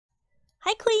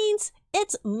Hi queens,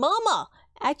 it's Mama.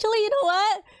 Actually, you know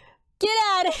what? Get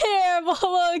out of here,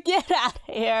 Momo, get out of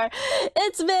here.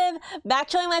 It's Viv, back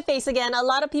showing my face again. A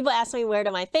lot of people ask me where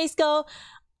did my face go.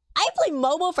 I blame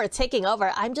Momo for taking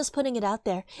over. I'm just putting it out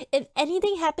there. If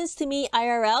anything happens to me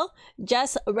IRL,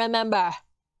 just remember,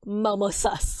 Momo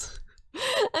sus.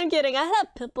 I'm kidding. I had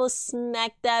a pimple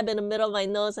smack dab in the middle of my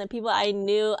nose and people I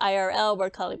knew IRL were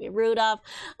calling me Rudolph.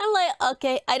 I'm like,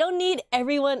 okay, I don't need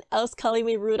everyone else calling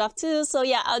me Rudolph too. So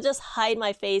yeah, I'll just hide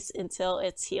my face until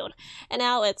it's healed. And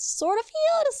now it's sort of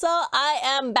healed, so I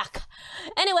am back.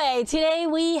 Anyway, today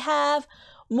we have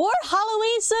more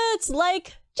Halloween suits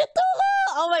like Chatula!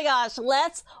 Oh my gosh,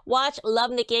 let's watch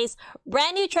Love Nikki's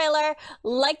brand new trailer.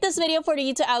 Like this video for the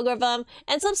YouTube algorithm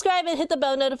and subscribe and hit the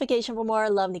bell notification for more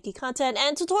Love Nikki content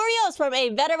and tutorials from a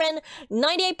veteran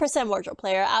 98% wardrobe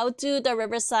player. I'll do the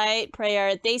Riverside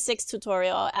prayer day 6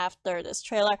 tutorial after this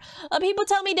trailer. People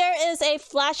tell me there is a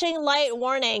flashing light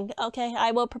warning. Okay,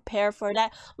 I will prepare for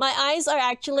that. My eyes are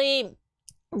actually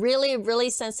really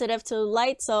sensitive to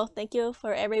light, so thank you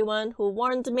for everyone who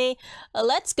warned me.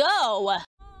 Let's go!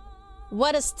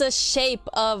 What is the shape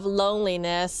of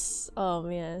loneliness? Oh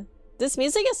man. This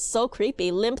music is so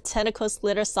creepy. Limp tentacles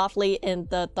glitter softly in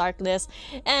the darkness,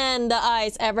 and the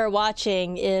eyes ever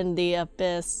watching in the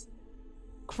abyss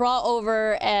crawl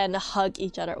over and hug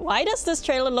each other. Why does this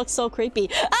trailer look so creepy?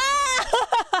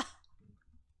 Ah!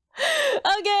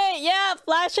 Okay, yeah,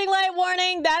 flashing light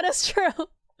warning, that is true.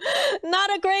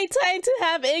 Not a great time to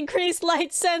have increased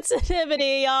light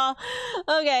sensitivity, y'all.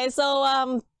 Okay,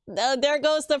 so there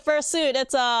goes the first suit.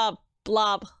 It's a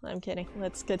blob. I'm kidding.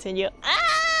 Let's continue.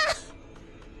 Ah!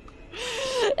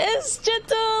 It's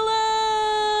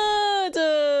Chatula!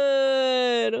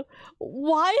 Dude!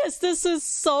 Why is this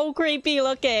so creepy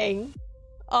looking?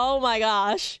 Oh my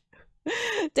gosh.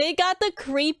 They got the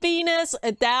creepiness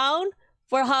down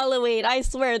for Halloween. I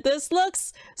swear, this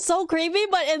looks so creepy,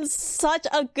 but in such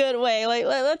a good way. Like,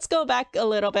 let's go back a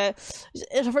little bit.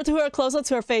 To her, close up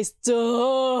to her face.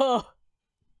 Duh!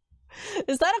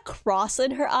 Is that a cross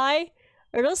in her eye?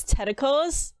 Are those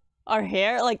tentacles? Our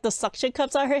hair? Like the suction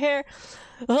cups on her hair?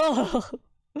 Oh,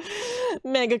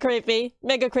 mega creepy.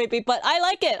 Mega creepy. But I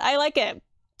like it. I like it.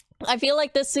 I feel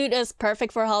like this suit is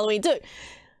perfect for Halloween. Dude,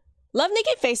 Love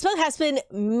Nikki Facebook has been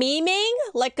memeing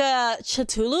like a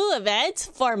Cthulhu event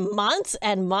for months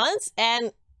and months.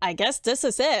 And I guess this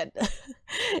is it.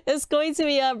 It's going to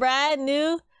be a brand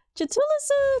new Cthulhu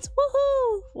suits!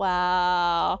 Woohoo!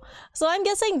 Wow. So I'm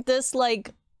guessing this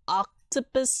like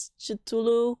octopus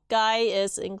Cthulhu guy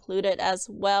is included as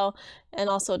well. And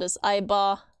also this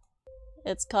eyeball.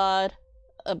 It's called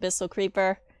Abyssal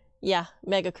Creeper. Yeah,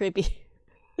 mega creepy.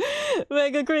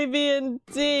 Mega creepy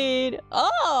indeed.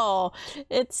 Oh!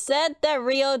 It said that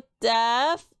real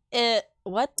death...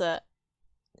 What the...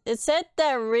 It said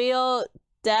that real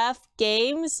death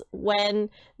games when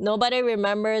nobody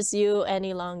remembers you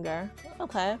any longer.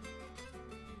 Okay.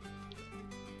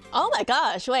 Oh my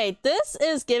gosh, wait, this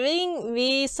is giving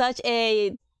me such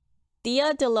a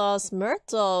Dia de los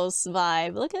Muertos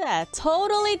vibe. Look at that.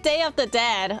 Totally Day of the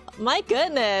Dead. My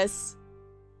goodness.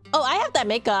 Oh, I have that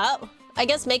makeup. I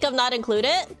guess makeup not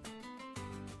included.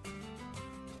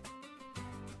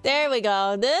 There we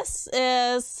go. This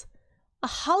is a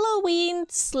Halloween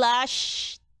 /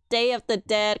 Day of the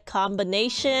Dead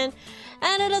combination,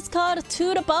 and it is called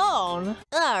To the Bone.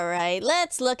 Alright,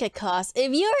 let's look at cost.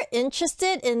 If you're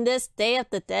interested in this Day of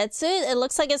the Dead suit, it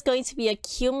looks like it's going to be a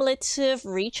cumulative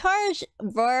recharge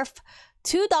worth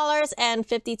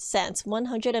 $2.50,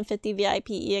 150 VIP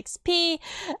EXP,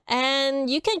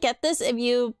 and you can get this if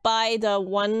you buy the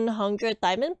 100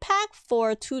 diamond pack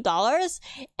for $2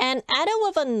 and add it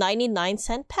with a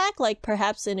 99-cent pack, like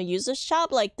perhaps in a user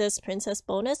shop like this princess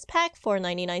bonus pack for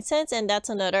 99 cents, and that's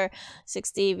another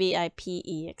 60 VIP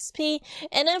EXP.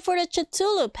 And then for the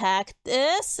Cthulhu pack,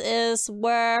 this is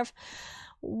worth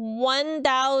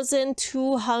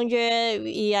 1,200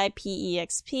 VIP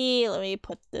EXP. Let me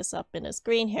put this up in the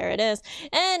screen. Here it is.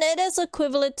 And it is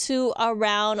equivalent to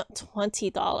around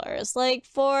 $20. Like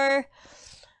for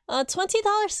a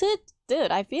 $20 suit,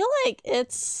 dude, I feel like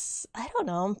it's, I don't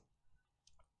know.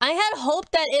 I had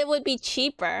hoped that it would be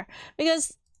cheaper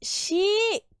because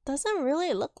she doesn't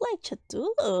really look like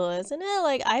Cthulhu, isn't it?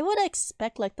 Like, I would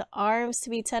expect like the arms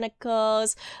to be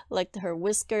tentacles, like her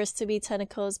whiskers to be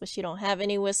tentacles, but she don't have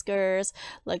any whiskers,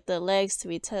 like the legs to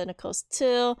be tentacles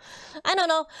too. I don't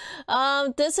know.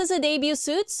 This is a debut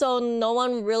suit, so no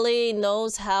one really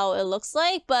knows how it looks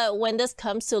like, but when this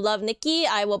comes to Love Nikki,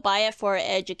 I will buy it for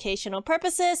educational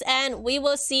purposes and we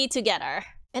will see together.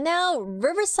 And now,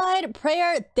 Riverside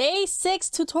Prayer Day 6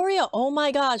 tutorial. Oh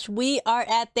my gosh, we are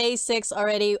at Day 6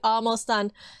 already, almost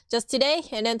done. Just today,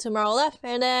 and then tomorrow left,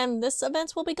 and then this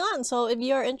event will be gone. So if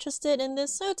you're interested in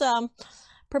this suit,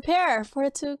 prepare for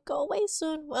it to go away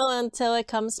soon. Well, until it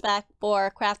comes back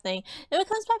for crafting. If it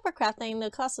comes back for crafting,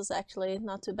 the cost is actually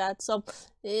not too bad. So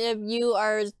if you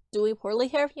are doing poorly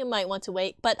here, you might want to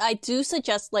wait. But I do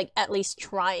suggest like at least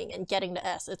trying and getting the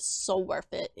S. It's so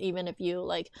worth it, even if you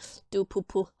like do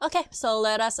poo-poo. Okay, so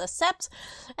let us accept.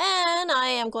 And I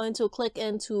am going to click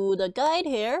into the guide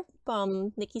here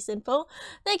from Nikki's Info.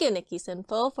 Thank you, Nikki's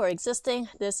Info, for existing.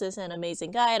 This is an amazing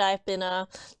guide. I've been a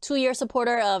 2-year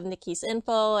supporter of Nikki's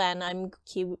Info, and I'm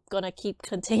gonna keep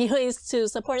continuing to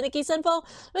support Nikki's Info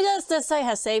because this site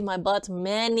has saved my butt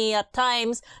many a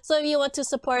times. So if you want to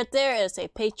support, there is a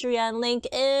Patreon link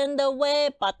in the way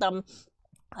bottom.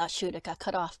 Oh shoot, it got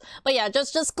cut off. But yeah,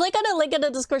 just click on the link in the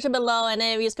description below, and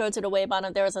then if you scroll to the way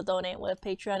bottom, there is a donate with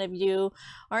Patreon if you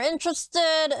are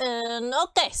interested in.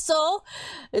 Okay, so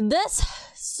this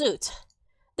suit,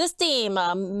 this theme,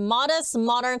 modest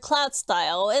modern cloud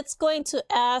style, it's going to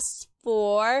ask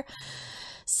for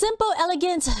simple,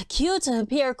 elegant, cute,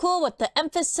 pure cool with the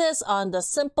emphasis on the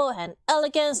simple and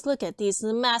elegance. Look at these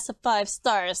massive 5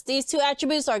 stars. These 2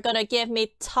 attributes are gonna give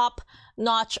me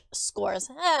top-notch scores,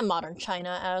 and modern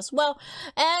China as well.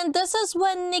 And this is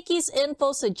what Nikki's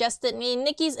Info suggested me.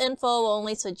 Nikki's Info will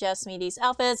only suggest me these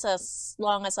outfits as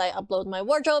long as I upload my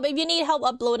wardrobe. If you need help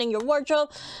uploading your wardrobe,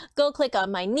 go click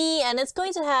on my knee, and it's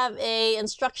going to have a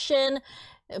instruction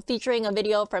featuring a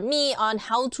video from me on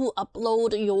how to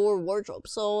upload your wardrobe.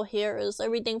 So here is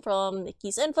everything from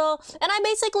Nikki's Info, and I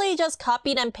basically just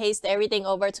copied and pasted everything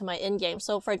over to my in-game.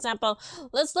 So for example,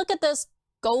 let's look at this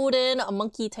golden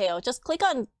monkey tail. Just click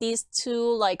on these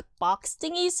 2 like box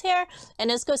thingies here,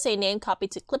 and it's going to say name, copy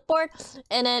to clipboard.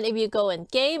 And then if you go in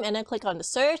game and then click on the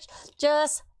search,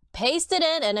 just paste it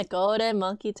in, and a golden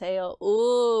monkey tail.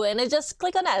 Ooh, and then just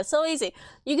click on that. It's so easy.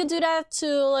 You can do that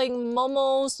to like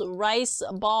Momo's rice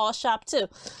ball shop too.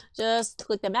 Just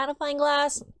click the magnifying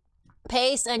glass,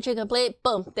 paste, entry complete,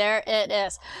 boom, there it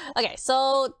is. Okay,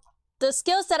 so the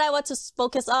skills that I want to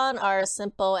focus on are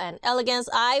simple and elegance.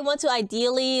 I want to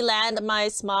ideally land my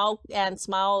smile and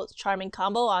smile charming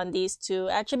combo on these 2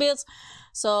 attributes.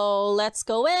 So let's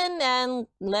go in and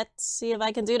let's see if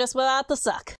I can do this without the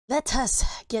suck. Let us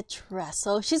get dressed.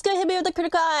 So she's gonna hit me with the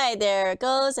critical eye. There it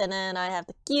goes. And then I have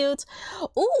the cute.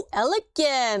 Ooh,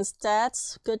 elegance.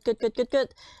 That's good.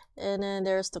 And then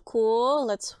there's the cool.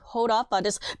 Let's hold up on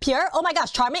this pure. Oh my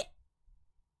gosh, charming.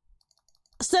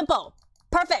 Simple.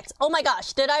 Perfect. Oh my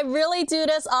gosh, did I really do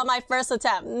this on my first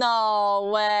attempt?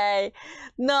 No way.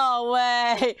 No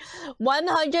way.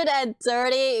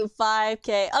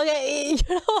 135k. Okay, you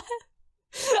know what?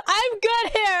 I'm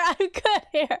good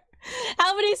here.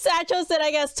 How many satchels did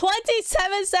I guess?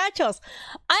 27 satchels.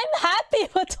 I'm happy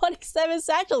with 27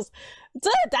 satchels.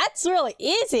 Dude, that's really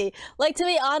easy. Like, to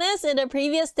be honest, in the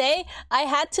previous day, I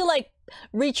had to like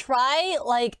retry,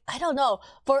 like, I don't know,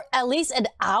 for at least an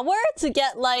hour to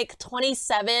get like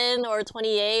 27 or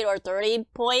 28 or 30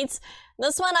 points.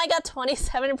 This one I got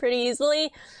 27 pretty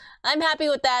easily. I'm happy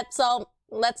with that, so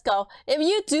let's go. If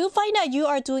you do find that you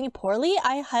are doing poorly,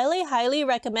 I highly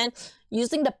recommend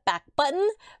using the back button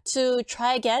to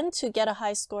try again to get a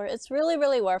high score. It's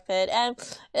really worth it, and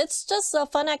it's just a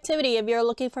fun activity if you're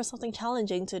looking for something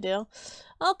challenging to do.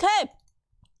 Okay,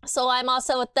 so I'm all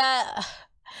set with that.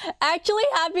 Actually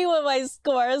happy with my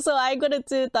score, so I'm gonna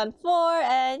do done 4,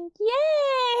 and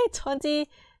yay,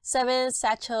 27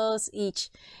 satchels each.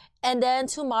 And then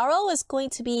tomorrow is going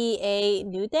to be a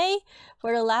new day.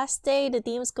 For the last day, the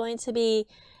theme is going to be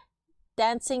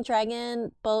Dancing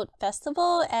Dragon Boat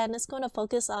Festival, and it's going to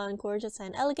focus on gorgeous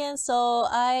and elegant. So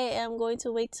I am going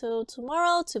to wait till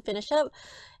tomorrow to finish up.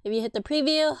 If you hit the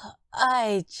preview,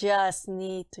 I just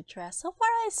need to dress. So far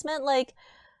I spent like,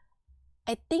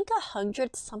 I think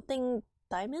 100 something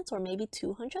diamonds, or maybe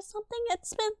 200 something.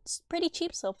 It's been pretty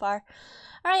cheap so far.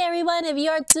 Alright everyone, if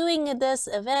you are doing this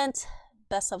event,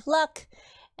 best of luck,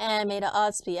 and may the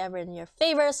odds be ever in your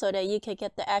favor so that you can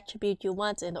get the attribute you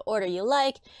want in the order you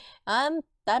like.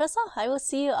 That is all. I will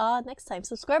see you all next time.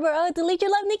 Subscribe or delete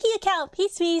your Love Nikki account.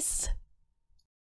 Peace.